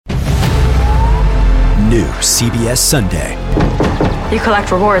New CBS Sunday. You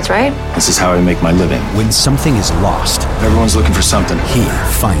collect rewards, right? This is how I make my living. When something is lost, everyone's looking for something. He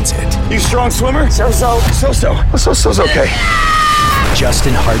finds it. You strong swimmer? So-so. So-so's okay.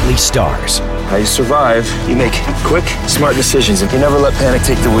 Justin Hartley stars. How you survive, you make quick, smart decisions, and you never let panic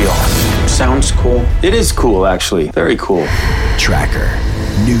take the wheel. Sounds cool. It is cool, actually. Very cool. Tracker.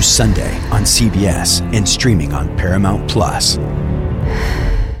 New Sunday on CBS and streaming on Paramount Plus.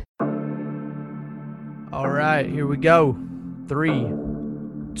 All right, here we go. 3,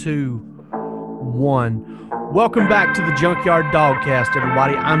 2, 1. Welcome back to the Junkyard Dogcast,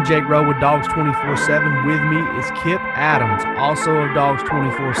 everybody. I'm Jake Rowe with Dogs 24/7. With me is Kip Adams, also of Dogs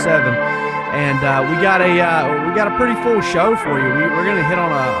 24/7. And we got a pretty full show for you. We're going to hit on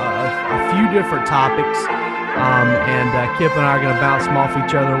a few different topics. And Kip and I are going to bounce them off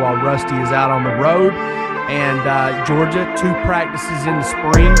each other while Rusty is out on the road. And Georgia, 2 practices in the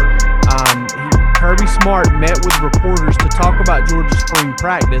spring. Kirby Smart met with reporters to talk about Georgia's spring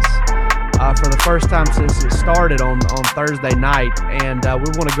practice for the first time since it started on Thursday night. And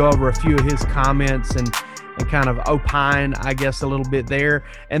we want to go over a few of his comments and kind of opine, I guess, a little bit there.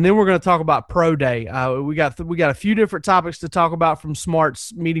 And then we're going to talk about Pro Day. We got a few different topics to talk about from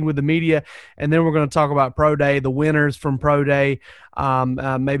Smart's meeting with the media. And then we're going to talk about Pro Day, the winners from Pro Day,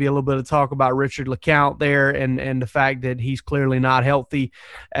 maybe a little bit of talk about Richard LeCounte there and the fact that he's clearly not healthy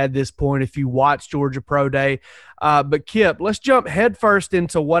at this point if you watch Georgia Pro Day. But Kip, let's jump headfirst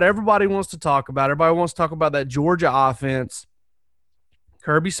into what everybody wants to talk about. Everybody wants to talk about that Georgia offense.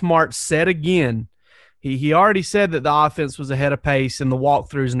 Kirby Smart said again, He already said that the offense was ahead of pace in the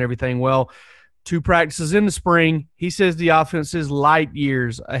walkthroughs and everything. Well, 2 practices in the spring, he says the offense is light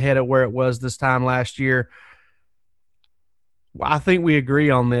years ahead of where it was this time last year. I think we agree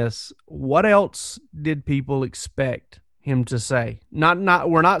on this. What else did people expect him to say?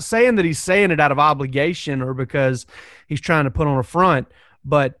 We're not saying that he's saying it out of obligation or because he's trying to put on a front,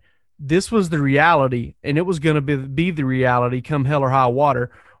 but this was the reality, and it was going to be the reality come hell or high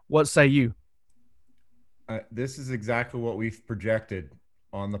water. What say you? This is exactly what we've projected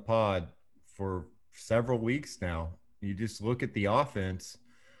on the pod for several weeks now. You just look at the offense,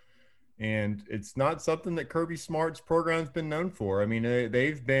 and it's not something that Kirby Smart's program's been known for. I mean,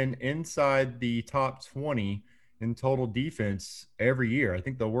 they've been inside the top 20 in total defense every year. I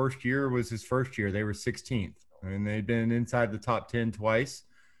think the worst year was his first year. They were 16th, and they've been inside the top 10 twice.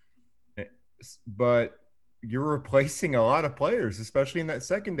 But you're replacing a lot of players, especially in that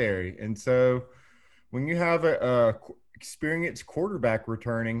secondary. And so when you have a experienced quarterback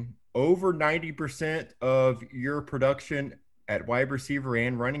returning, over 90% of your production at wide receiver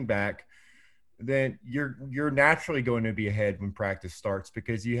and running back, then you're naturally going to be ahead when practice starts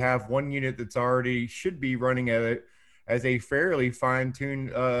because you have one unit that's already should be running at it as a fairly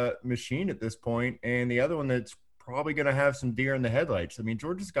fine-tuned machine at this point, and the other one that's probably going to have some deer in the headlights. I mean,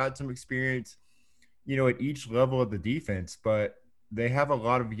 Georgia's got some experience, at each level of the defense, but they have a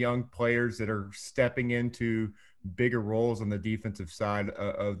lot of young players that are stepping into bigger roles on the defensive side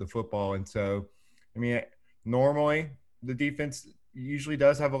of the football. And so, I mean, normally the defense usually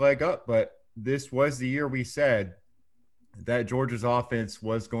does have a leg up, but this was the year we said that Georgia's offense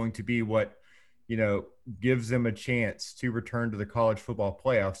was going to be what, gives them a chance to return to the college football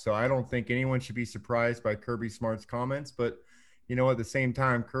playoff. So I don't think anyone should be surprised by Kirby Smart's comments, but, at the same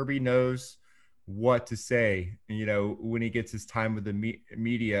time, Kirby knows what to say. When he gets his time with the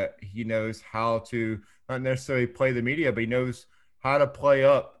media, he knows how to not necessarily play the media, but he knows how to play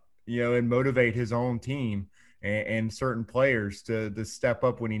up, and motivate his own team and certain players to step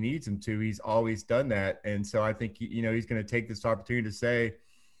up when he needs them to. He's always done that. And so I think, he's going to take this opportunity to say,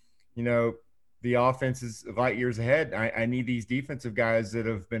 the offense is light years ahead. I need these defensive guys that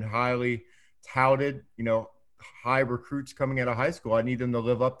have been highly touted, high recruits coming out of high school. I need them to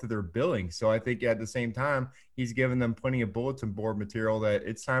live up to their billing. So I think at the same time, he's given them plenty of bulletin board material that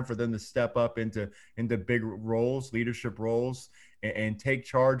it's time for them to step up into big roles, leadership roles, and take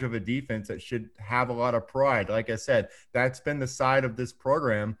charge of a defense that should have a lot of pride. Like I said, that's been the side of this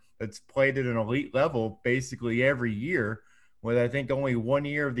program that's played at an elite level basically every year, with I think only 1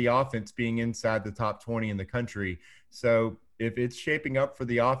 year of the offense being inside the top 20 in the country. So if it's shaping up for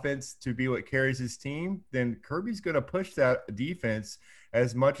the offense to be what carries his team, then Kirby's going to push that defense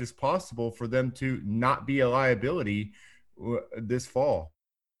as much as possible for them to not be a liability this fall.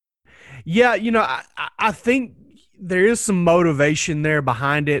 Yeah, I think there is some motivation there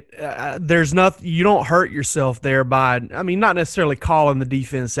behind it. There's nothing, you don't hurt yourself there by, not necessarily calling the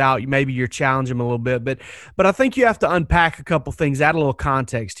defense out. Maybe you're challenging them a little bit, but I think you have to unpack a couple things, add a little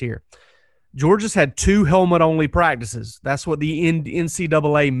context here. Georgia's had 2 helmet-only practices. That's what the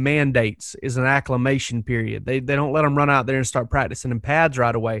NCAA mandates, is an acclimation period. They don't let them run out there and start practicing in pads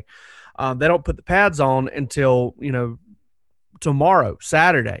right away. They don't put the pads on until, tomorrow,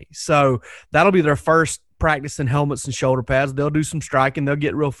 Saturday. So that'll be their first practice in helmets and shoulder pads. They'll do some striking. They'll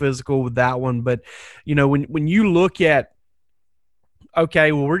get real physical with that one. But, when you look at,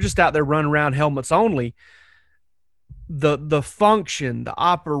 okay, well, we're just out there running around helmets only, the function, the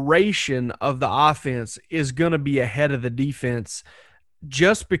operation of the offense is going to be ahead of the defense,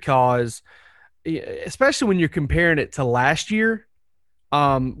 just because, especially when you're comparing it to last year,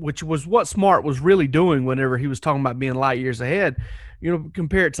 which was what Smart was really doing whenever he was talking about being light years ahead.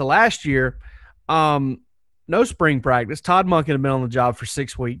 Compare it to last year, no spring practice. Todd Monken had been on the job for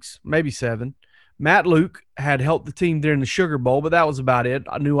 6 weeks, maybe 7. Matt Luke had helped the team during the Sugar Bowl, but that was about it.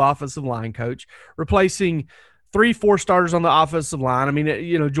 A new offensive line coach, replacing 3-4 starters on the offensive line. I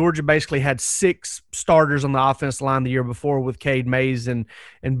mean, Georgia basically had 6 starters on the offensive line the year before, with Cade Mays and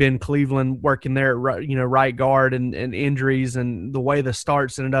Ben Cleveland working there at right guard, and injuries and the way the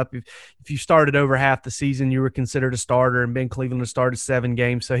starts ended up. If you started over half the season, you were considered a starter, and Ben Cleveland had started 7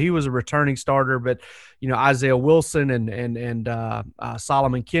 games, so he was a returning starter. But Isaiah Wilson and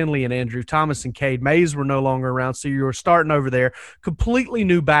Solomon Kinley and Andrew Thomas and Cade Mays were no longer around, so you were starting over there. Completely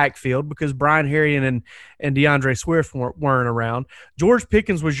new backfield because Brian Herrien and DeAndre Swift weren't around. George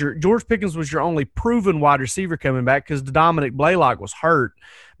Pickens was your only proven wide receiver coming back, because Dominic Blaylock was hurt.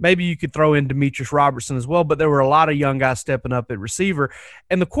 Maybe you could throw in Demetrius Robertson as well, but there were a lot of young guys stepping up at receiver,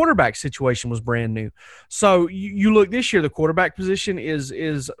 and the quarterback situation was brand new. So you look this year, the quarterback position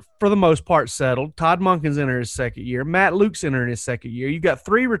is for the most part settled. Todd Monken's entering his second year. Matt Luke's entering his second year. You've got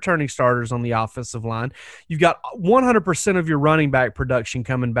 3 returning starters on the offensive line. You've got 100% of your running back production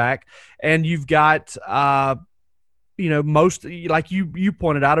coming back, and you've got most, like you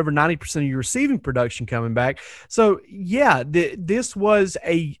pointed out, over 90% of your receiving production coming back. So yeah, this was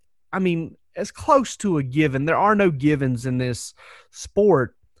as close to a given. There are no givens in this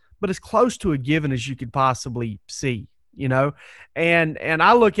sport, but as close to a given as you could possibly see, and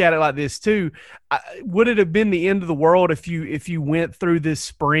I look at it like this too. Would it have been the end of the world if you went through this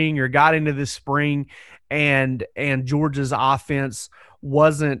spring or got into this spring and Georgia's offense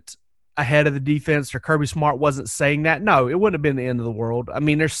wasn't ahead of the defense, or Kirby Smart wasn't saying that? No, it wouldn't have been the end of the world. I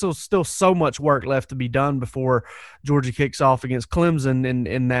mean, there's still so much work left to be done before Georgia kicks off against Clemson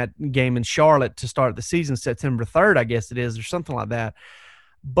in that game in Charlotte to start the season, September 3rd, I guess it is, or something like that.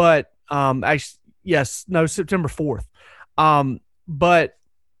 But September 4th. But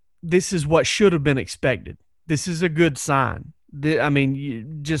this is what should have been expected. This is a good sign. You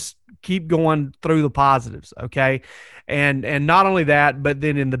just keep going through the positives, okay? And not only that, but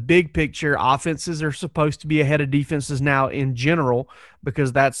then in the big picture, offenses are supposed to be ahead of defenses now in general,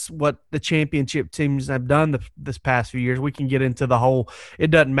 because that's what the championship teams have done this past few years. We can get into the whole,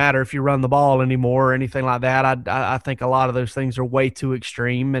 it doesn't matter if you run the ball anymore or anything like that. I think a lot of those things are way too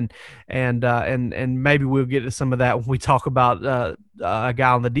extreme, and maybe we'll get to some of that when we talk about a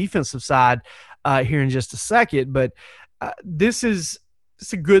guy on the defensive side here in just a second. But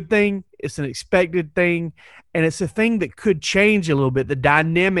it's a good thing. It's an expected thing, and it's a thing that could change a little bit. The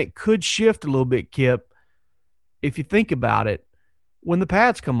dynamic could shift a little bit, Kip, if you think about it, when the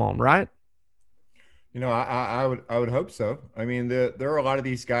pads come on, right? I would hope so. I mean, there are a lot of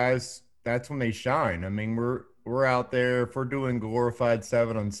these guys, that's when they shine. I mean, we're out there, if we're doing glorified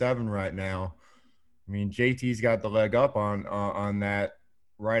 7-on-7 right now, I mean, JT's got the leg up on that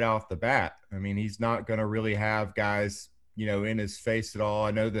right off the bat. I mean, he's not going to really have guys, in his face at all.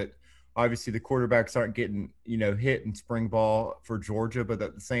 I know that obviously the quarterbacks aren't getting, hit in spring ball for Georgia, but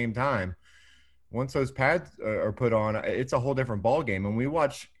at the same time, once those pads are put on, it's a whole different ball game. And we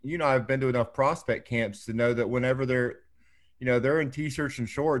watch, I've been to enough prospect camps to know that whenever they're in t-shirts and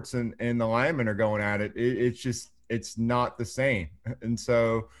shorts and the linemen are going at it, it's not the same. And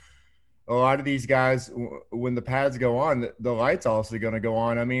so a lot of these guys, when the pads go on, the light's also going to go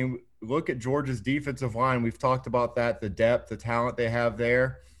on. I mean, look at Georgia's defensive line. We've talked about that, the depth, the talent they have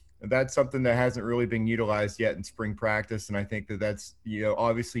there. That's something that hasn't really been utilized yet in spring practice. And I think that's,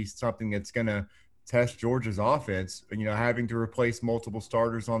 obviously something that's going to test Georgia's offense, having to replace multiple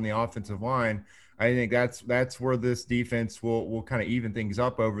starters on the offensive line. I think that's where this defense will kind of even things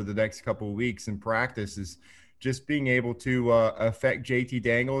up over the next couple of weeks in practice, is just being able to affect JT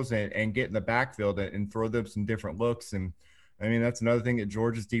Daniels and get in the backfield and throw them some different looks. And I mean, that's another thing that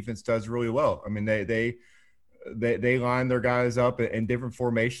Georgia's defense does really well. I mean, they they line their guys up in different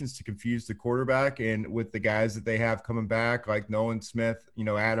formations to confuse the quarterback. And with the guys that they have coming back, like Nolan Smith,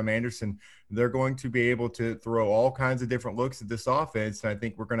 Adam Anderson, they're going to be able to throw all kinds of different looks at this offense. And I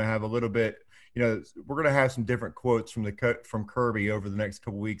think we're going to have a little bit, we're going to have some different quotes from Kirby over the next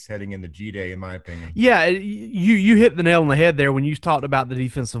couple weeks heading into G-Day, in my opinion. Yeah, you hit the nail on the head there when you talked about the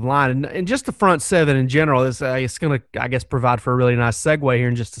defensive line and just the front seven in general. It's going to, I guess, provide for a really nice segue here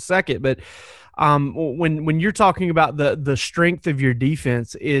in just a second. But when you're talking about the strength of your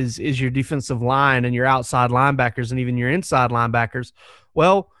defense is your defensive line and your outside linebackers and even your inside linebackers,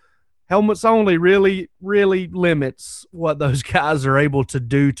 well, helmets only really, really limits what those guys are able to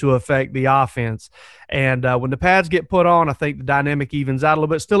do to affect the offense. And when the pads get put on, I think the dynamic evens out a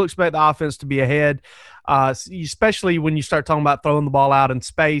little bit. Still expect the offense to be ahead, especially when you start talking about throwing the ball out in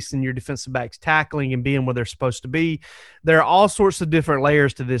space and your defensive backs tackling and being where they're supposed to be. There are all sorts of different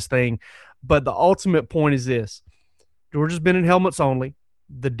layers to this thing, but the ultimate point is this. Georgia's been in helmets only.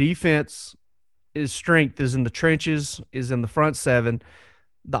 The defense strength is in the trenches, is in the front seven.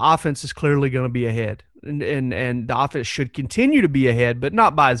 The offense is clearly going to be ahead, and the offense should continue to be ahead, but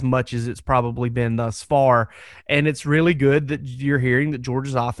not by as much as it's probably been thus far. And it's really good that you're hearing that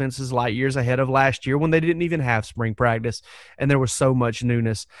Georgia's offense is light years ahead of last year when they didn't even have spring practice and there was so much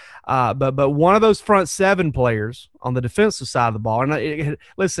newness. But one of those front seven players on the defensive side of the ball, and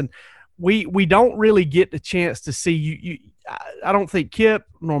listen, we don't really get the chance to see you. I don't think Kip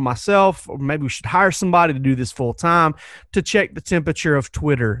nor myself, or maybe we should hire somebody to do this full time, to check the temperature of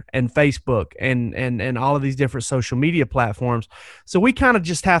Twitter and Facebook and all of these different social media platforms. So we kind of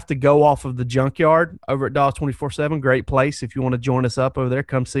just have to go off of the junkyard over at Dogs 24/7. Great place. If you want to join us up over there,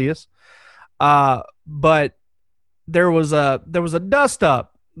 come see us. But there was a dust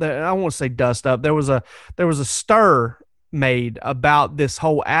up. I won't say dust up. There was a stir made about this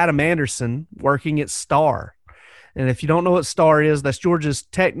whole Adam Anderson working at Star. And if you don't know what Star is, that's Georgia's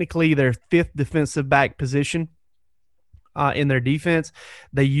technically their fifth defensive back position in their defense.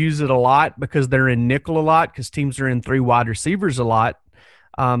 They use it a lot because they're in nickel a lot because teams are in three wide receivers a lot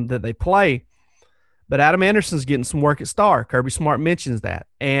that they play. But Adam Anderson's getting some work at Star. Kirby Smart mentions that.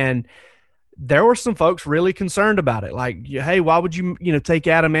 And there were some folks really concerned about it. Like, hey, why would you take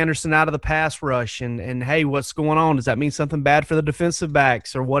Adam Anderson out of the pass rush? And hey, what's going on? Does that mean something bad for the defensive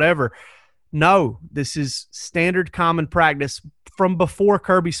backs or whatever? No, this is standard common practice from before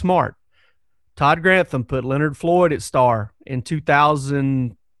Kirby Smart. Todd Grantham put Leonard Floyd at Star in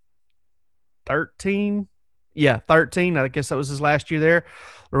 2013. Yeah, 13. I guess that was his last year there.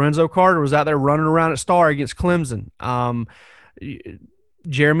 Lorenzo Carter was out there running around at Star against Clemson.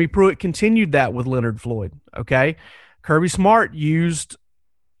 Jeremy Pruitt continued that with Leonard Floyd, okay? Kirby Smart used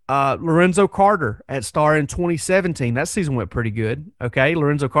Lorenzo Carter at Star in 2017. That season went pretty good, okay?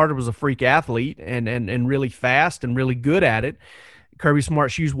 Lorenzo Carter was a freak athlete and really fast and really good at it. Kirby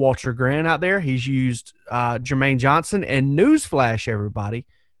Smart's used Walter Grant out there. He's used Jermaine Johnson. And newsflash, everybody,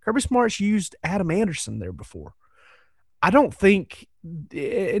 Kirby Smart's used Adam Anderson there before. I don't think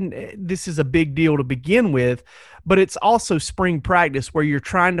this is a big deal to begin with, but it's also spring practice where you're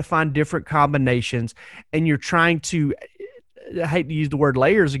trying to find different combinations and you're trying to – I hate to use the word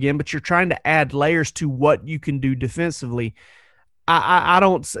layers again, but you're trying to add layers to what you can do defensively. I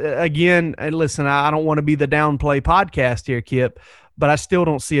don't – again, listen, I don't want to be the downplay podcast here, Kip, but I still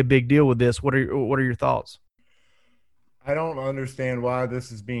don't see a big deal with this. What are your thoughts? I don't understand why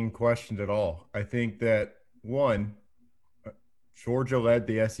this is being questioned at all. I think that, one, Georgia led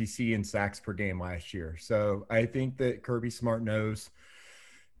the SEC in sacks per game last year. So I think that Kirby Smart knows,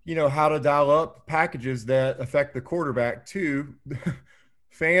 how to dial up packages that affect the quarterback. Two,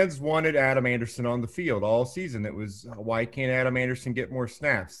 fans wanted Adam Anderson on the field all season. It was, why can't Adam Anderson get more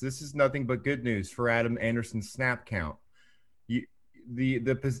snaps? This is nothing but good news for Adam Anderson's snap count. The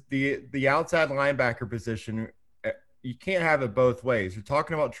outside linebacker position, you can't have it both ways. You're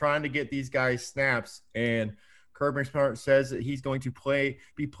talking about trying to get these guys snaps, and Kirby Smart says that he's going to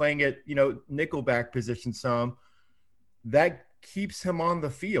be playing at, nickelback position some. That keeps him on the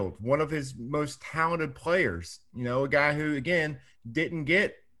field. One of his most talented players, a guy who, again, didn't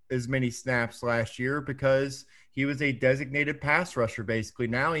get as many snaps last year because he was a designated pass rusher, basically.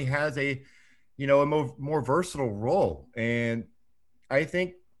 Now he has a more versatile role. And I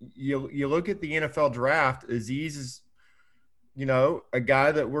think you look at the NFL draft, Azeez is, a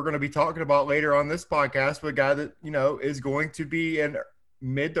guy that we're going to be talking about later on this podcast, but a guy that, is going to be a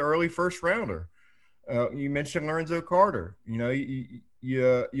mid to early first rounder. You mentioned Lorenzo Carter. You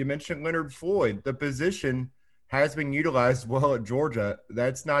mentioned Leonard Floyd. The position has been utilized well at Georgia.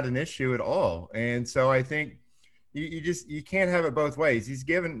 That's not an issue at all. And so I think you can't have it both ways. He's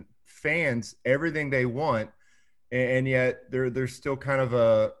given fans everything they want. and yet there's still kind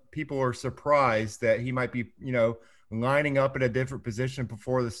of people are surprised that he might be, lining up at a different position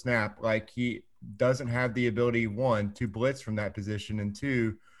before the snap. Like he doesn't have the ability, one, to blitz from that position, and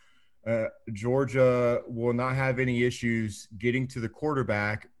two, Georgia will not have any issues getting to the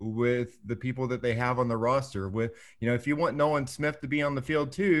quarterback with the people that they have on the roster. With, if you want Nolan Smith to be on the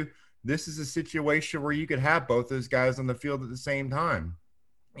field too, this is a situation where you could have both those guys on the field at the same time.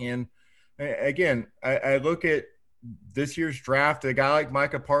 And again, I look at this year's draft, a guy like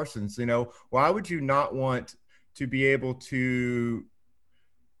Micah Parsons, why would you not want to be able to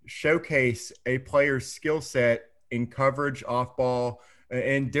showcase a player's skill set in coverage, off ball,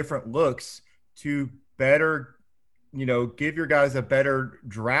 and different looks to better, give your guys a better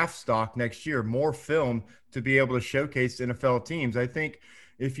draft stock next year, more film to be able to showcase NFL teams? I think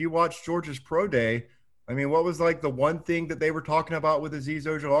if you watch Georgia's pro day, I mean, what was like the one thing that they were talking about with Azeez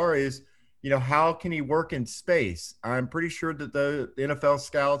Ojulari is, how can he work in space? I'm pretty sure that the NFL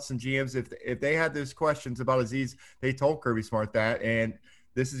scouts and GMs, if they had those questions about Azeez, they told Kirby Smart that. And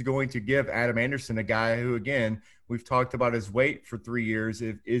this is going to give Adam Anderson, a guy who, again, we've talked about his weight for 3 years.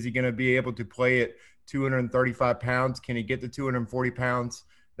 Is he going to be able to play at 235 pounds? Can he get to 240 pounds?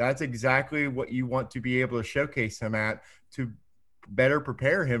 That's exactly what you want to be able to showcase him at to better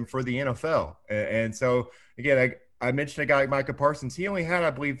prepare him for the NFL. And so, again, I mentioned a guy like Micah Parsons. He only had,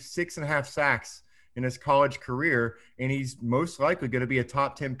 I believe, 6.5 sacks in his college career, and he's most likely going to be a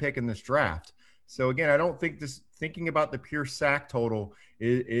top 10 pick in this draft. So, again, I don't think thinking about the pure sack total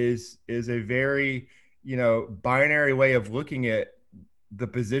is a very, binary way of looking at the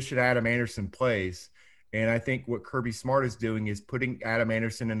position Adam Anderson plays. And I think what Kirby Smart is doing is putting Adam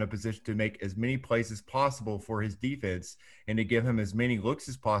Anderson in a position to make as many plays as possible for his defense and to give him as many looks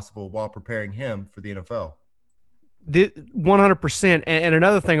as possible while preparing him for the NFL. 100%. And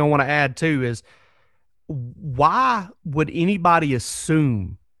another thing I want to add too is, why would anybody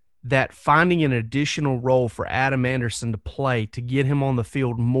assume that finding an additional role for Adam Anderson to play to get him on the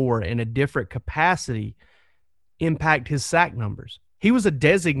field more in a different capacity impact his sack numbers? He was a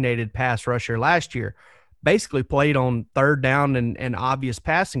designated pass rusher last year, basically played on third down and obvious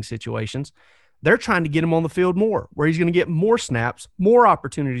passing situations. They're trying to get him on the field more, where he's going to get more snaps, more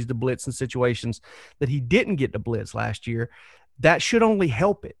opportunities to blitz in situations that he didn't get to blitz last year. That should only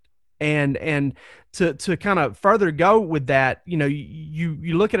help it. And to kind of further go with that,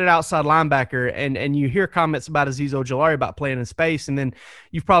 you look at an outside linebacker and you hear comments about Azeez Ojulari about playing in space, and then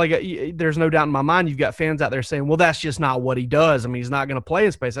you've probably got, there's no doubt in my mind, you've got fans out there saying, well, that's just not what he does. I mean, he's not going to play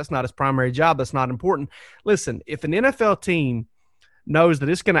in space. That's not his primary job. That's not important. Listen, if an NFL team knows that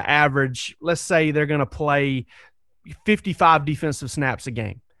it's going to average, let's say they're going to play 55 defensive snaps a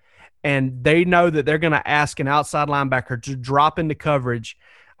game, and they know that they're going to ask an outside linebacker to drop into coverage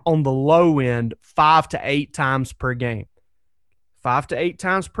on the low end 5 to 8 times per game. 5 to 8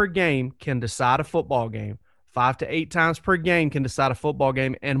 times per game can decide a football game. 5 to 8 times per game can decide a football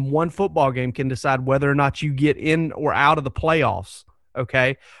game, and one football game can decide whether or not you get in or out of the playoffs,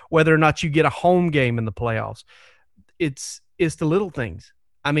 okay? Whether or not you get a home game in the playoffs. It's the little things.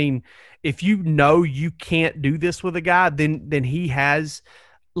 I mean, if you know you can't do this with a guy, then he has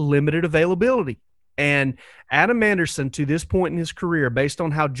limited availability. And Adam Anderson, to this point in his career, based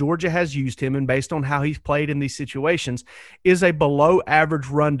on how Georgia has used him and based on how he's played in these situations, is a below-average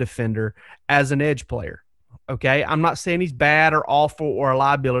run defender as an edge player. Okay? I'm not saying he's bad or awful or a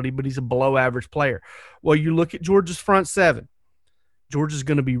liability, but he's a below-average player. Well, you look at Georgia's front seven. Georgia's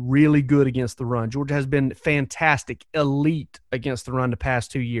going to be really good against the run. Georgia has been fantastic, elite against the run the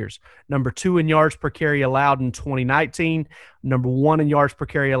past 2 years. Number 2 in yards per carry allowed in 2019. Number 1 in yards per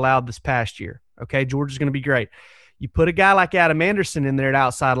carry allowed this past year. Okay, Georgia's going to be great. You put a guy like Adam Anderson in there at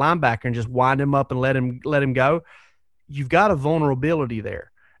outside linebacker and just wind him up and let him go, you've got a vulnerability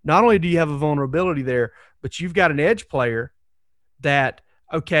there. Not only do you have a vulnerability there, but you've got an edge player that,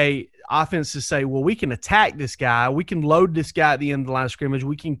 okay, offenses say, well, we can attack this guy. We can load this guy at the end of the line of scrimmage.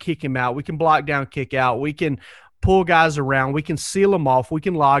 We can kick him out. We can block down, kick out. We can pull guys around. We can seal him off. We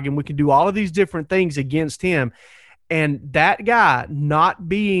can log him. We can do all of these different things against him. And that guy not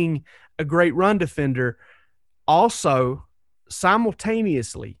being a great run defender also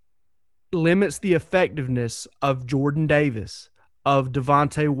simultaneously limits the effectiveness of Jordan Davis, of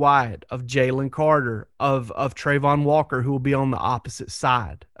Devontae Wyatt, of Jalen Carter, of Trayvon Walker, who will be on the opposite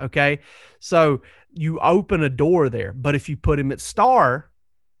side, okay? So you open a door there. But if you put him at star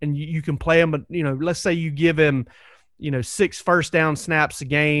and you can play him, let's say you give him, 6 first down snaps a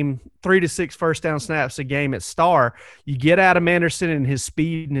game, 3 to 6 first down snaps a game at star, you get Adam Anderson and his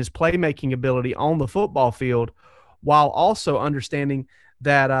speed and his playmaking ability on the football field, while also understanding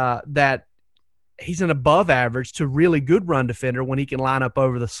that he's an above average to really good run defender when he can line up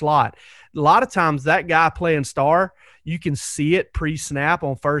over the slot. A lot of times that guy playing star, you can see it pre-snap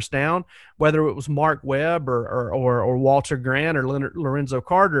on first down, whether it was Mark Webb or Walter Grant or Lorenzo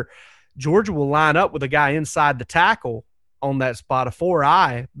Carter. Georgia will line up with a guy inside the tackle on that spot, a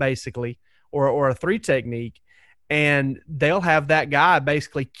 4-eye basically, or a 3 technique, and they'll have that guy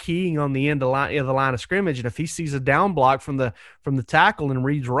basically keying on the end of the line of scrimmage. And if he sees a down block from the tackle and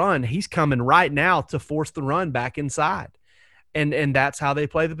reads run, he's coming right now to force the run back inside. And that's how they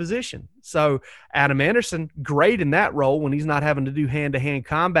play the position. So Adam Anderson, great in that role when he's not having to do hand-to-hand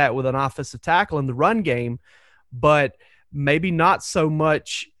combat with an offensive tackle in the run game, but maybe not so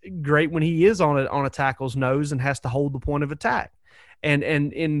much great when he is on a tackle's nose and has to hold the point of attack. And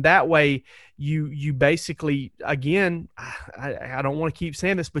in that way, you basically, again, I don't want to keep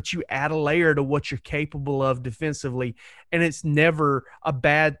saying this, but you add a layer to what you're capable of defensively, and it's never a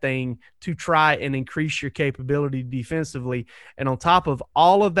bad thing to try and increase your capability defensively. And on top of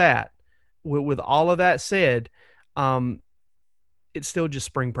all of that, with all of that said, it's still just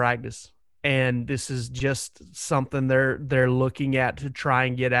spring practice. And this is just something they're looking at to try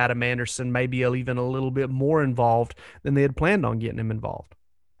and get Adam Anderson maybe even a little bit more involved than they had planned on getting him involved.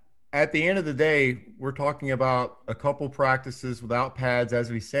 At the end of the day, we're talking about a couple practices without pads,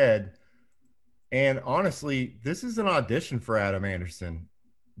 as we said. And honestly, this is an audition for Adam Anderson.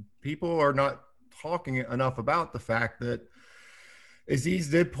 People are not talking enough about the fact that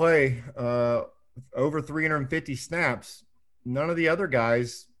Azeez did play over 350 snaps. None of the other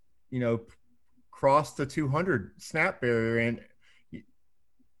guys crossed the 200 snap barrier, and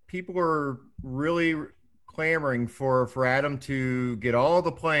people are really clamoring for Adam to get all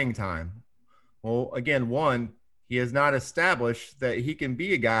the playing time. Well, again, one, he has not established that he can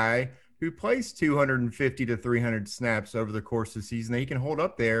be a guy who plays 250 to 300 snaps over the course of the season, that he can hold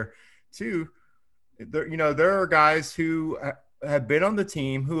up there. Two, there are guys who have been on the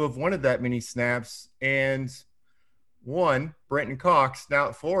team who have wanted that many snaps, and one, Brenton Cox, now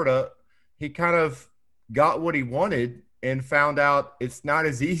at Florida, he kind of got what he wanted and found out it's not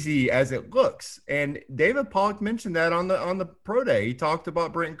as easy as it looks. And David Pollock mentioned that on the pro day. He talked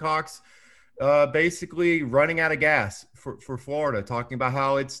about Brenton Cox basically running out of gas for Florida, talking about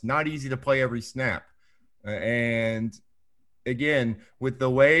how it's not easy to play every snap. And again, with the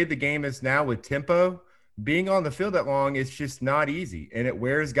way the game is now with tempo, being on the field that long is just not easy, and it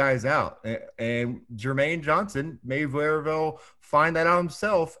wears guys out. And Jermaine Johnson may very well find that out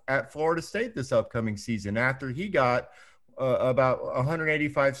himself at Florida State this upcoming season after he got about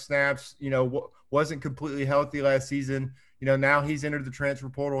 185 snaps, wasn't completely healthy last season. Now he's entered the transfer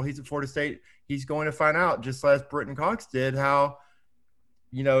portal. He's at Florida State. He's going to find out, just as Brenton Cox did, how,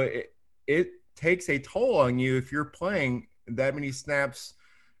 it takes a toll on you if you're playing that many snaps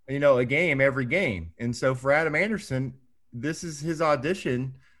a game every game. And so for Adam Anderson, this is his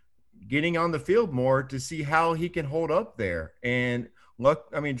audition, getting on the field more to see how he can hold up there. And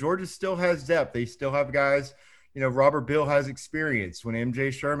look, Georgia still has depth. They still have guys, Robert Bill has experience. When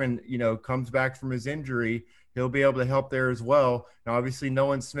MJ Sherman, comes back from his injury, he'll be able to help there as well. Now, obviously,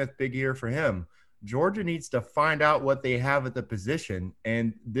 Nolan Smith, big year for him. Georgia needs to find out what they have at the position,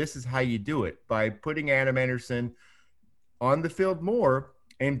 and this is how you do it, by putting Adam Anderson on the field more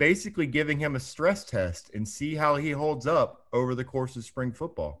and basically giving him a stress test and see how he holds up over the course of spring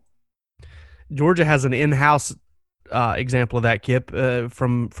football. Georgia has an in-house example of that, Kip,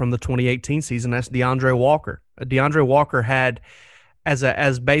 from the 2018 season. That's DeAndre Walker. DeAndre Walker had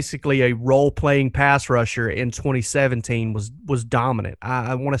as basically a role-playing pass rusher in 2017 was dominant.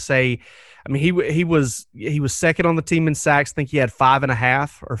 I want to say, he was second on the team in sacks. I think he had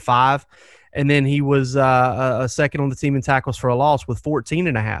 5.5 or 5. And then he was a second on the team in tackles for a loss with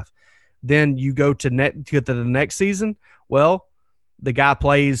 14.5. Then you go to the next season. Well, the guy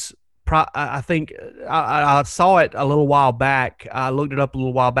plays. I think I saw it a little while back. I looked it up a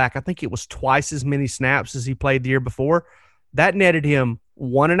little while back. I think it was twice as many snaps as he played the year before. That netted him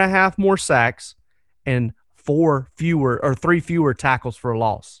 1.5 more sacks and 3 fewer tackles for a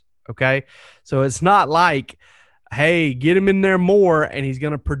loss. Okay, so it's not like, hey, get him in there more and he's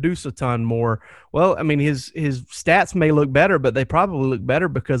going to produce a ton more. Well, his stats may look better, but they probably look better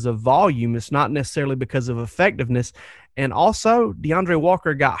because of volume. It's not necessarily because of effectiveness. And also, DeAndre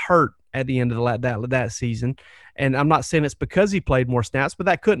Walker got hurt at the end of that season. And I'm not saying it's because he played more snaps, but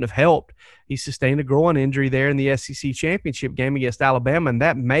that couldn't have helped. He sustained a groin injury there in the SEC championship game against Alabama, and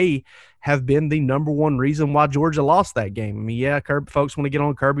that may have been the number one reason why Georgia lost that game. I mean, yeah, folks want to get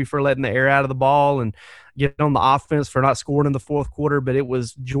on Kirby for letting the air out of the ball and get on the offense for not scoring in the fourth quarter, but it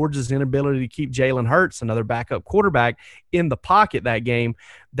was Georgia's inability to keep Jalen Hurts, another backup quarterback, in the pocket that game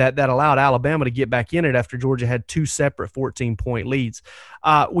that allowed Alabama to get back in it after Georgia had two separate 14-point leads.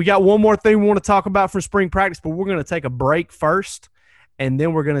 We got one more thing we want to talk about from spring practice, but we're going to take a break first, and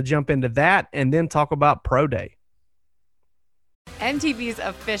then we're going to jump into that and then talk about Pro Day. MTV's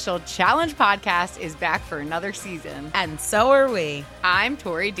official Challenge podcast is back for another season. And so are we. I'm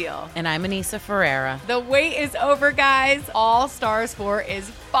Tori Deal. And I'm Anissa Ferreira. The wait is over, guys. All Stars 4 is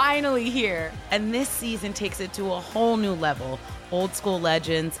finally here. And this season takes it to a whole new level. Old school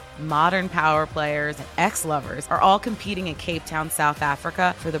legends, modern power players, and ex-lovers are all competing in Cape Town, South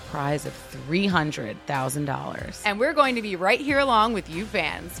Africa for the prize of $300,000. And we're going to be right here along with you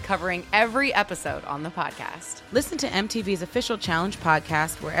fans, covering every episode on the podcast. Listen to MTV's official Challenge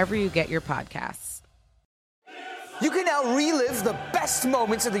podcast wherever you get your podcasts. You can now relive the best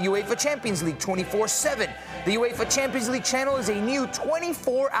moments of the UEFA Champions League 24/7. The UEFA Champions League channel is a new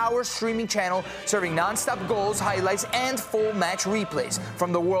 24-hour streaming channel serving non-stop goals, highlights, and full match replays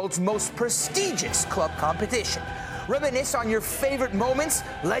from the world's most prestigious club competition. Reminisce on your favorite moments,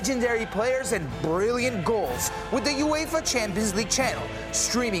 legendary players, and brilliant goals with the UEFA Champions League channel,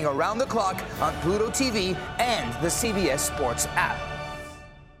 streaming around the clock on Pluto TV and the CBS Sports app.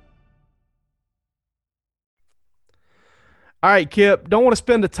 All right, Kip, don't want to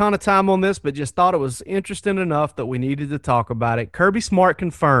spend a ton of time on this, but just thought it was interesting enough that we needed to talk about it. Kirby Smart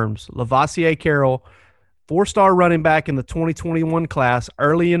confirms Lovasea Carroll, 4-star running back in the 2021 class,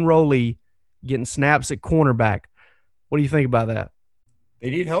 early enrollee, getting snaps at cornerback. What do you think about that? They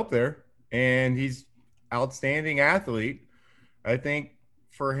need help there, and he's outstanding athlete. I think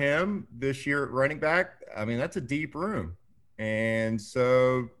for him this year at running back, I mean, that's a deep room. And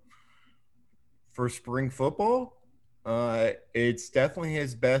so for spring football, it's definitely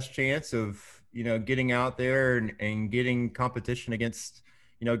his best chance of, getting out there and getting competition against,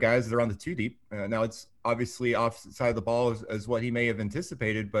 guys that are on the two deep. Now it's obviously offside the ball as what he may have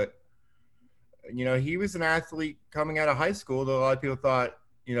anticipated, but, he was an athlete coming out of high school that a lot of people thought,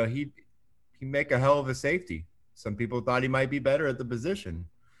 he'd make a hell of a safety. Some people thought he might be better at the position.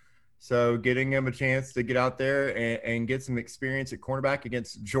 So getting him a chance to get out there and get some experience at cornerback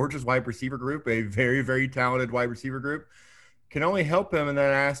against Georgia's wide receiver group, a very, very talented wide receiver group, can only help him in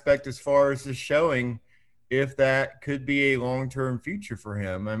that aspect as far as just showing if that could be a long-term future for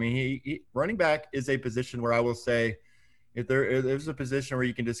him. I mean, he running back is a position where I will say if there's a position where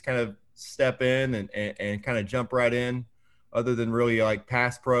you can just kind of step in and kind of jump right in other than really like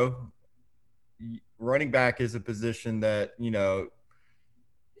pass pro, running back is a position that,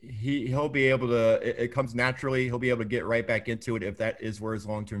 he'll be able to, it comes naturally. He'll be able to get right back into it if that is where his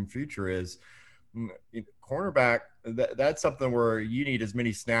long-term future is. Cornerback, that's something where you need as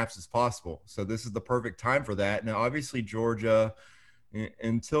many snaps as possible. So this is the perfect time for that. Now, obviously, Georgia,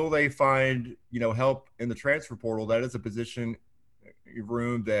 until they find, help in the transfer portal, that is a position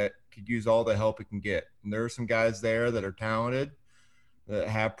room that could use all the help it can get. And there are some guys there that are talented, that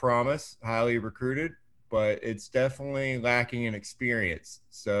have promise, highly recruited, but it's definitely lacking in experience.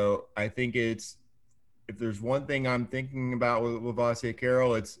 So I think if there's one thing I'm thinking about with Lovasea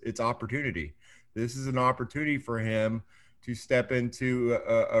Carroll, it's opportunity. This is an opportunity for him to step into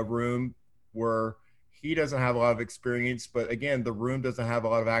a room where he doesn't have a lot of experience, but again, the room doesn't have a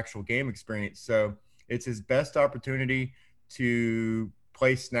lot of actual game experience. So it's his best opportunity to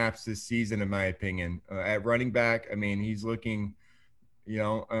play snaps this season, in my opinion. At running back, I mean, he's looking –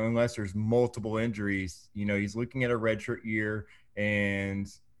 unless there's multiple injuries, he's looking at a redshirt year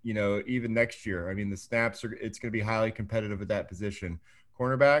and, even next year. I mean, the snaps it's going to be highly competitive at that position.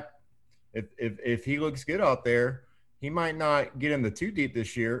 Cornerback, if he looks good out there, he might not get in the two deep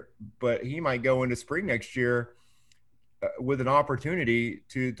this year, but he might go into spring next year with an opportunity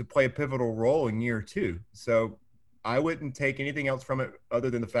to play a pivotal role in year two. So I wouldn't take anything else from it other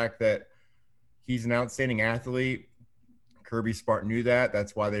than the fact that he's an outstanding athlete. Kirby Smart knew that.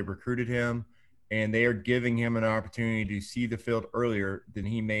 That's why they recruited him, and they are giving him an opportunity to see the field earlier than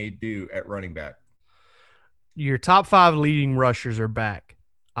he may do at running back. Your top 5 leading rushers are back.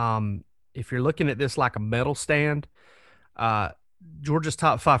 If you're looking at this like a medal stand, Georgia's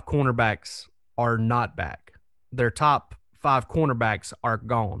top 5 cornerbacks are not back. Their top 5 cornerbacks are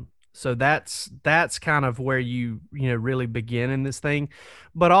gone. So that's kind of where you really begin in this thing.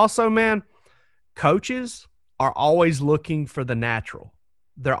 But also, man, coaches are always looking for the natural.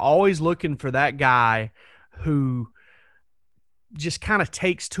 They're always looking for that guy who just kind of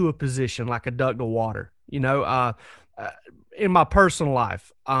takes to a position like a duck to water. in my personal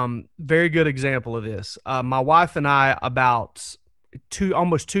life, very good example of this. My wife and I, about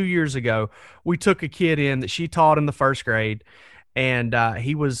almost 2 years ago, we took a kid in that she taught in the first grade, and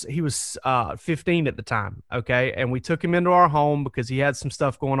he was 15 at the time. Okay, and we took him into our home because he had some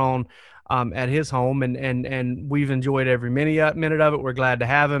stuff going on at his home, and we've enjoyed every minute of it. We're glad to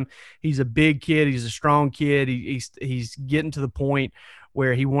have him. He's a big kid. He's a strong kid. He's getting to the point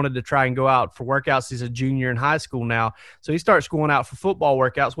where he wanted to try and go out for workouts. He's a junior in high school now. So he starts going out for football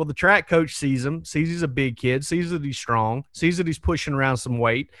workouts. Well, the track coach sees him, sees he's a big kid, sees that he's strong, sees that he's pushing around some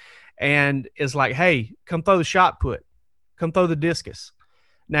weight, and is like, hey, come throw the shot put. Come throw the discus.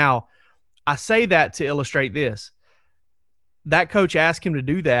 Now, I say that to illustrate this. That coach asked him to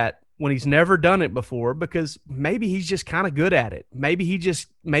do that when he's never done it before, because maybe he's just kind of good at it. Maybe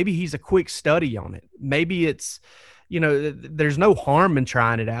he's a quick study on it. Maybe it's, there's no harm in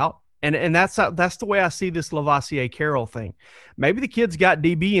trying it out. And that's the way I see this Lavoisier Carroll thing. Maybe the kid's got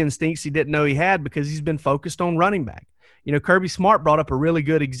DB instincts he didn't know he had because he's been focused on running back. Kirby Smart brought up a really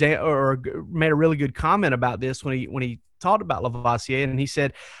good made a really good comment about this when he talked about Lavoisier, and he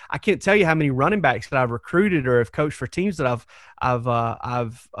said, I can't tell you how many running backs that I've recruited or have coached for teams that I've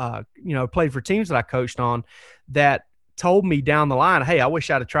played for teams that I coached on that told me down the line, hey, I wish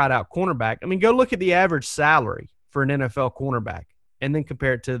I'd have tried out cornerback. I mean, go look at the average salary for an NFL cornerback and then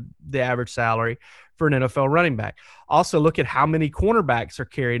compare it to the average salary for an NFL running back. Also look at how many cornerbacks are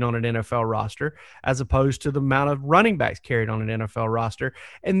carried on an NFL roster as opposed to the amount of running backs carried on an NFL roster.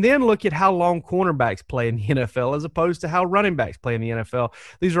 And then look at how long cornerbacks play in the NFL as opposed to how running backs play in the NFL.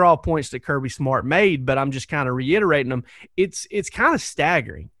 These are all points that Kirby Smart made, but I'm just kind of reiterating them. It's kind of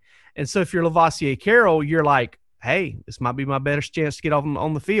staggering. And so if you're Lavoisier Carroll, you're like, hey, this might be my best chance to get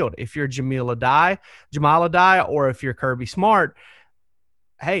on the field. If you're Jamal Adai, or if you're Kirby Smart,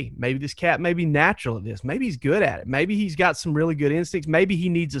 hey, maybe this cat may be natural at this. Maybe he's good at it. Maybe he's got some really good instincts. Maybe he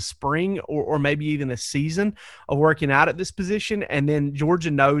needs a spring or maybe even a season of working out at this position. And then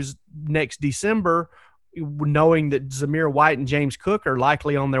Georgia knows next December, knowing that Zamir White and James Cook are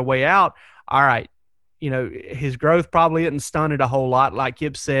likely on their way out. All right, his growth probably isn't stunted a whole lot. Like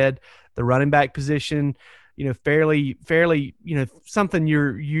Kip said, the running back position, fairly, something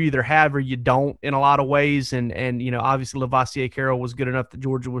you either have or you don't in a lot of ways. And obviously Lavoisier Carroll was good enough that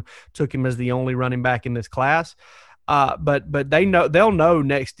Georgia took him as the only running back in this class. But they'll know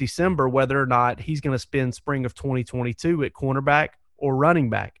next December whether or not he's going to spend spring of 2022 at cornerback or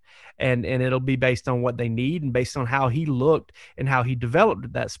running back. And it'll be based on what they need and based on how he looked and how he developed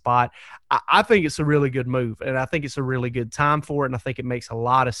at that spot. I think it's a really good move, and I think it's a really good time for it, and I think it makes a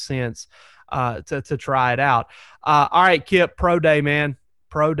lot of sense to try it out. All right, Kip, Pro Day, man.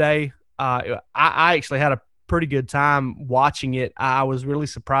 Pro Day. I actually had a pretty good time watching it. I was really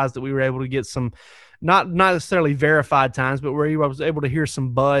surprised that we were able to get some, not necessarily verified times, but where I was able to hear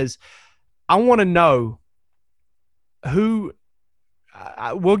some buzz. I want to know who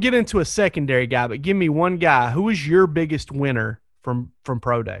we'll get into a secondary guy, but give me one guy. Who is your biggest winner from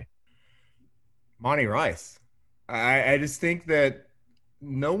Pro Day? Monty Rice. I just think that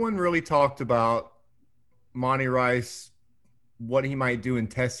no one really talked about Monty Rice, what he might do in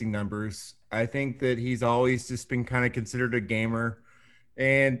testing numbers. I think that he's always just been kind of considered a gamer,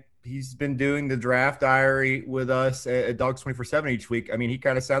 and he's been doing the draft diary with us at Dogs 24/7 each week. I mean, he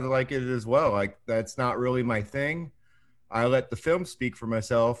kind of sounded like it as well. Like, that's not really my thing. I let the film speak for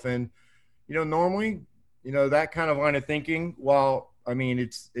myself. And, normally, that kind of line of thinking, while, I mean,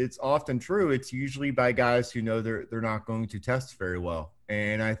 it's often true, it's usually by guys who know they're not going to test very well.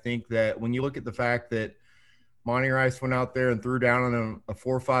 And I think that when you look at the fact that Monty Rice went out there and threw down on a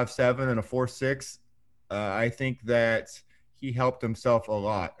 4.57 and a 4.6, I think that he helped himself a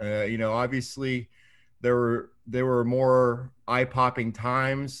lot. Obviously there were more eye-popping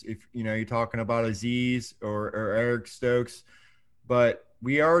times if you're talking about Azeez or Eric Stokes, but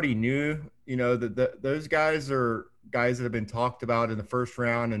we already knew that those guys are guys that have been talked about in the first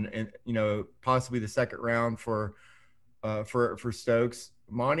round and possibly the second round for Stokes.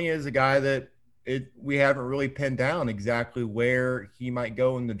 Monty is a guy that we haven't really pinned down exactly where he might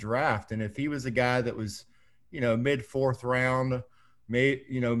go in the draft, and if he was a guy that was mid fourth round,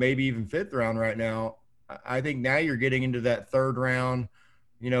 maybe even fifth round right now, I think now you're getting into that third round.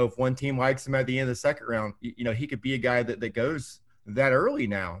 If one team likes him at the end of the second round, he could be a guy that goes that early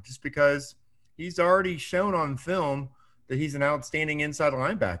now, just because he's already shown on film that he's an outstanding inside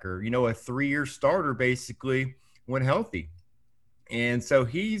linebacker, a 3-year starter basically when healthy. And so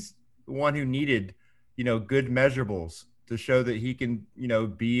he's the one who needed, good measurables to show that he can,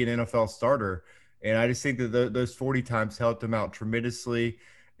 be an NFL starter. And I just think that those 40 times helped him out tremendously.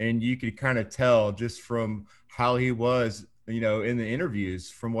 And you could kind of tell just from how he was, in the interviews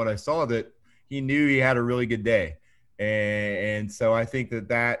from what I saw, that he knew he had a really good day. And so I think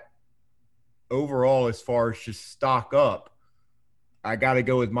that overall, as far as just stock up, I got to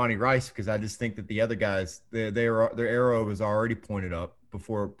go with Monty Rice, because I just think that the other guys, their arrow was already pointed up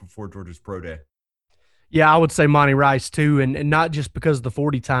before Georgia's pro day. Yeah, I would say Monty Rice too, and not just because of the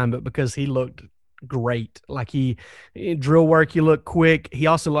 40 time, but because he looked great. Like he drill work, he looked quick. He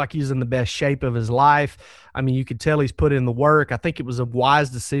also looked like he's in the best shape of his life. I mean, you could tell he's put in the work. I think it was a wise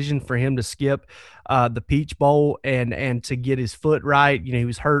decision for him to skip the Peach Bowl and to get his foot right. He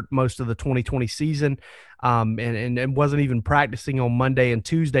was hurt most of the 2020 season. And wasn't even practicing on Monday and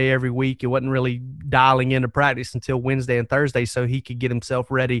Tuesday every week. It wasn't really dialing into practice until Wednesday and Thursday, so he could get himself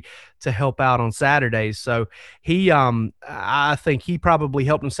ready to help out on Saturdays. So I think he probably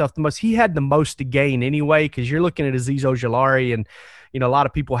helped himself the most. He had the most to gain anyway, because you're looking at Azeez Ojulari, and a lot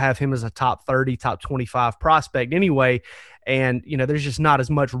of people have him as a top 30, top 25 prospect anyway. And, there's just not as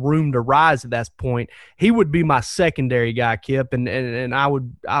much room to rise at that point. He would be my secondary guy, Kip. And I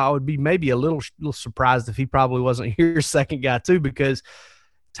would be maybe a little surprised if he probably wasn't your second guy too, because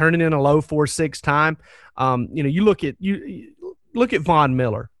turning in a low 4.6 time, you look at Von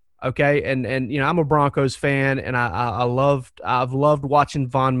Miller. Okay. And I'm a Broncos fan, and I've loved watching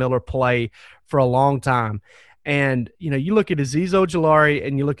Von Miller play for a long time. And, you look at Azeez Ojulari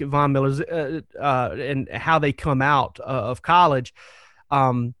and you look at Von Miller's and how they come out of college.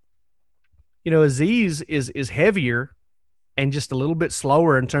 Azeez is heavier and just a little bit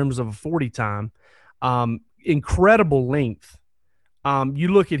slower in terms of a 40 time. Incredible length. You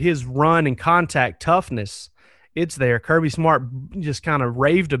look at his run and contact toughness. It's there. Kirby Smart just kind of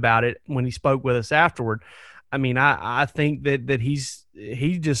raved about it when he spoke with us afterward. I mean, I think that he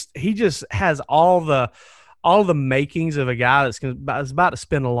just has all the makings of a guy that's about to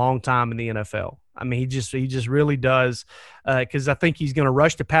spend a long time in the NFL. I mean, he just really does, because I think he's going to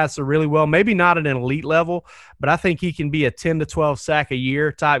rush the passer really well. Maybe not at an elite level, but I think he can be a 10 to 12 sack a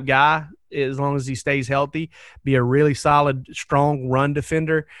year type guy as long as he stays healthy, be a really solid, strong run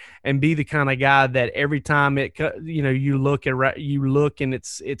defender, and be the kind of guy that every time you look and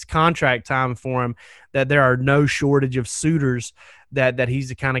it's contract time for him, that there are no shortage of suitors that he's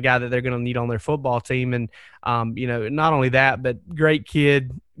the kind of guy that they're going to need on their football team. And, not only that, but great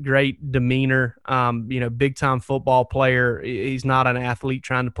kid, great demeanor, big time football player. He's not an athlete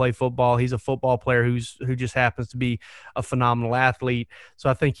trying to play football. He's a football player who just happens to be a phenomenal athlete. So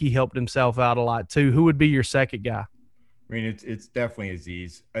I think he helped himself out a lot too. Who would be your second guy? I mean, it's definitely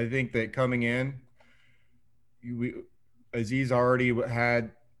Azeez. I think that coming in, Azeez already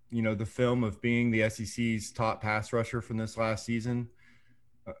had, the film of being the SEC's top pass rusher from this last season.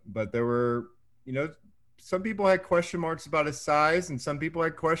 But there were, some people had question marks about his size, and some people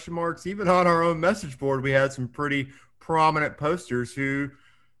had question marks. Even on our own message board, we had some pretty prominent posters who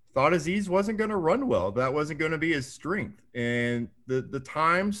thought Azeez wasn't going to run well. That wasn't going to be his strength. And the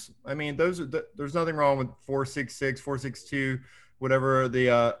times, I mean, there's nothing wrong with 4.66, 4.62, whatever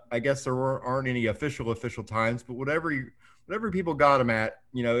I guess there aren't any official times, but whatever people got him at,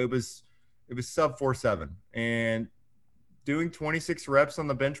 it was sub 4.7, and doing 26 reps on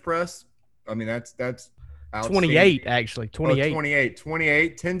the bench press. I mean, that's 28, actually 28,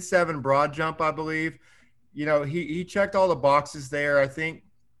 10.7 broad jump, I believe. He checked all the boxes there. I think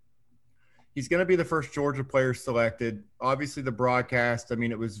he's going to be the first Georgia player selected. Obviously the broadcast, I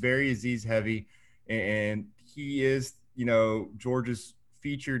mean, it was very Azeez heavy, and he is, Georgia's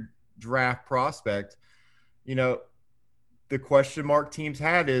featured draft prospect. The question mark teams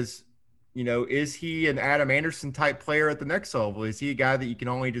had is, is he an Adam Anderson type player at the next level? Is he a guy that you can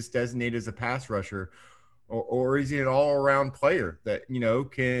only just designate as a pass rusher, or is he an all-around player that,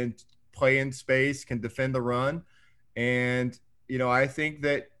 can play in space, can defend the run? And, I think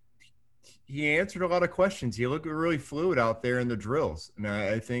that he answered a lot of questions. He looked really fluid out there in the drills. And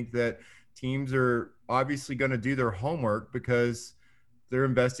I think that teams are obviously going to do their homework, because they're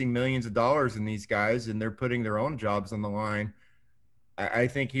investing millions of dollars in these guys, and they're putting their own jobs on the line. I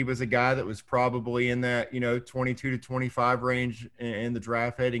think he was a guy that was probably in that, 22 to 25 range in the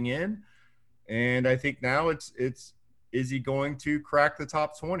draft heading in. And I think now is he going to crack the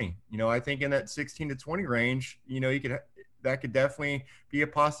top 20? I think in that 16 to 20 range, that could definitely be a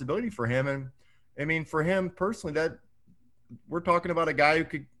possibility for him. And I mean, for him personally, that we're talking about a guy who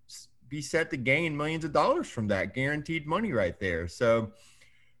could be set to gain millions of dollars from that, guaranteed money right there. So,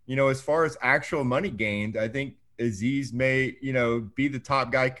 as far as actual money gained, I think Azeez may, be the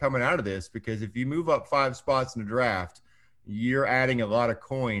top guy coming out of this, because if you move up 5 spots in the draft, you're adding a lot of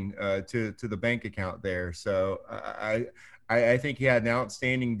coin to the bank account there. So I think he had an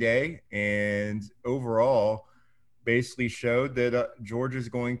outstanding day, and overall, basically showed that Georgia is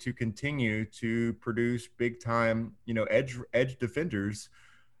going to continue to produce big time, edge defenders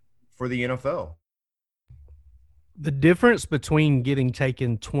for the NFL. The difference between getting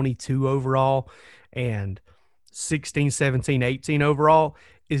taken 22 overall and 16, 17, 18 overall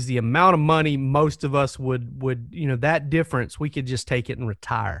is the amount of money most of us would, that difference, we could just take it and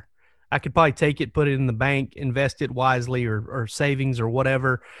retire. I could probably take it, put it in the bank, invest it wisely or savings or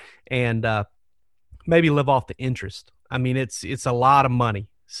whatever, and maybe live off the interest. I mean, it's a lot of money.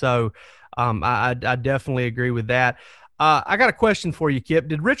 So I definitely agree with that. I got a question for you, Kip.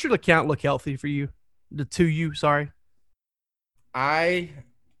 Did Richard LeCounte look healthy for you? To you, sorry? I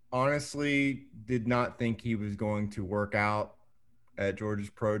honestly did not think he was going to work out at Georgia's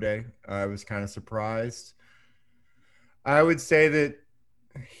Pro Day. I was kind of surprised. I would say that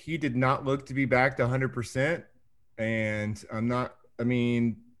he did not look to be back to 100%. And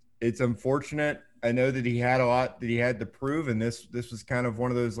it's unfortunate. I know that he had a lot that he had to prove, and this was kind of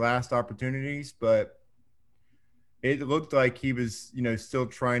one of those last opportunities, but it looked like he was, still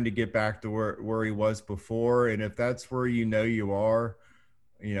trying to get back to where he was before. And if that's where you are,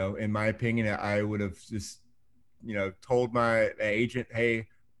 in my opinion, I would have just, told my agent, hey,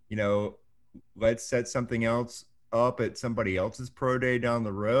 let's set something else up at somebody else's pro day down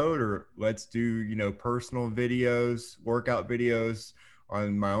the road, or let's do, personal videos, workout videos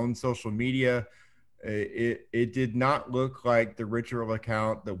on my own social media. It did not look like the Richard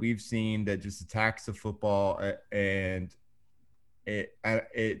LeCounte that we've seen that just attacks the football. And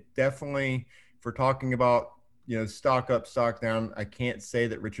it definitely, if we're talking about, stock up, stock down, I can't say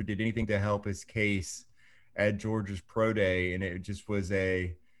that Richard did anything to help his case at Georgia's Pro Day. And it just was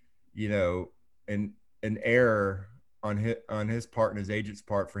an error on his part and his agent's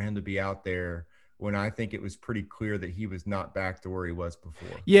part for him to be out there when I think it was pretty clear that he was not back to where he was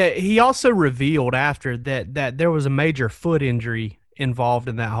before. Yeah, he also revealed after that there was a major foot injury involved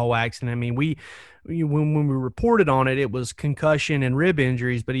in that whole accident. I mean, when we reported on it, it was concussion and rib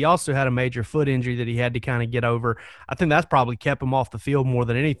injuries, but he also had a major foot injury that he had to kind of get over. I think that's probably kept him off the field more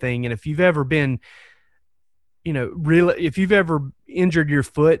than anything. And if you've ever been, if you've ever injured your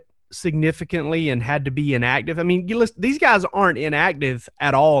foot significantly and had to be inactive, I mean, these guys aren't inactive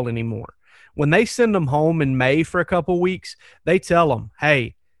at all anymore. When they send them home in May for a couple weeks, they tell them,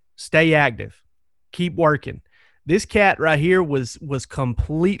 hey, stay active, keep working. This cat right here was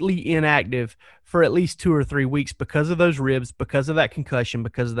completely inactive for at least 2 or 3 weeks because of those ribs, because of that concussion,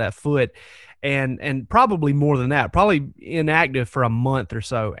 because of that foot, and probably more than that, probably inactive for a month or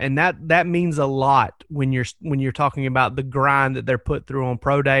so. And that means a lot when you're talking about the grind that they're put through on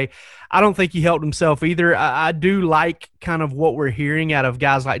Pro Day. I don't think he helped himself either. I do like kind of what we're hearing out of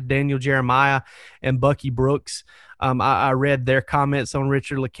guys like Daniel Jeremiah and Bucky Brooks. I read their comments on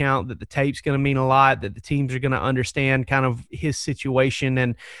Richard LeCounte that the tape's going to mean a lot, that the teams are going to understand kind of his situation.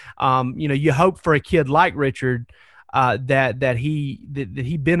 And, you hope for a kid like Richard that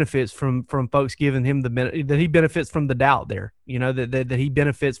he benefits from folks giving him that he benefits from the doubt there, that he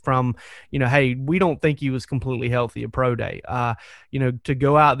benefits from, hey, we don't think he was completely healthy at Pro Day. To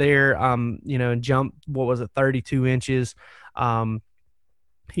go out there, and jump, 32 inches.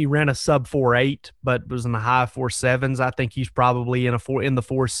 He ran a sub 4.8, but was in the high 4.7s. I think he's probably in the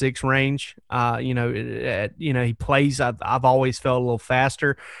 4.6 range. He plays. I've always felt a little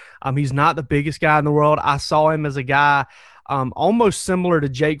faster. He's not the biggest guy in the world. I saw him as a guy almost similar to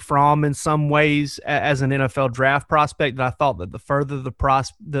Jake Fromm in some ways as an NFL draft prospect. That I thought that the further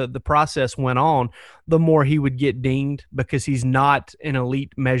the process went on, the more he would get dinged because he's not an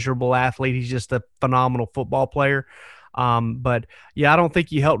elite measurable athlete. He's just a phenomenal football player. But yeah, I don't think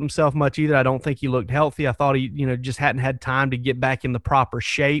he helped himself much either. I don't think he looked healthy. I thought he, just hadn't had time to get back in the proper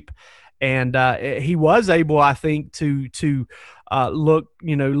shape. And, he was able, I think, to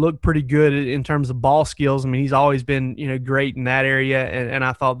look pretty good in terms of ball skills. I mean, he's always been, great in that area. And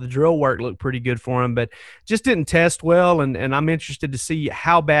I thought the drill work looked pretty good for him, but just didn't test well. And I'm interested to see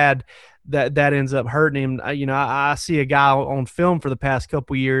how bad that ends up hurting him. I see a guy on film for the past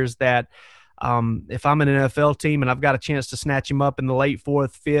couple of years that, if I'm an NFL team and I've got a chance to snatch him up in the late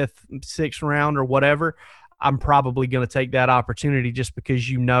 4th, 5th, 6th round or whatever, I'm probably going to take that opportunity just because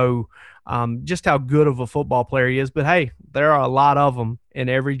just how good of a football player he is. But, hey, there are a lot of them in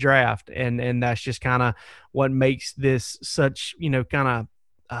every draft, and that's just kind of what makes this such,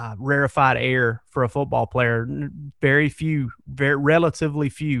 rarefied air for a football player. Relatively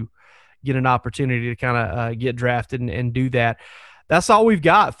few get an opportunity to kind of get drafted and do that. That's all we've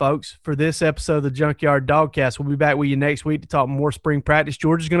got, folks, for this episode of the Junkyard Dogcast. We'll be back with you next week to talk more spring practice.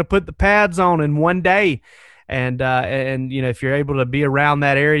 Georgia's going to put the pads on in one day. And if you're able to be around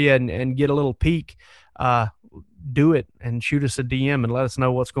that area and get a little peek, do it and shoot us a DM and let us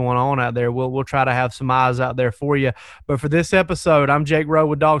know what's going on out there. We'll try to have some eyes out there for you. But for this episode, I'm Jake Rowe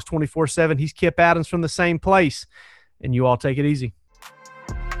with Dogs 24/7. He's Kip Adams from the same place, and you all take it easy.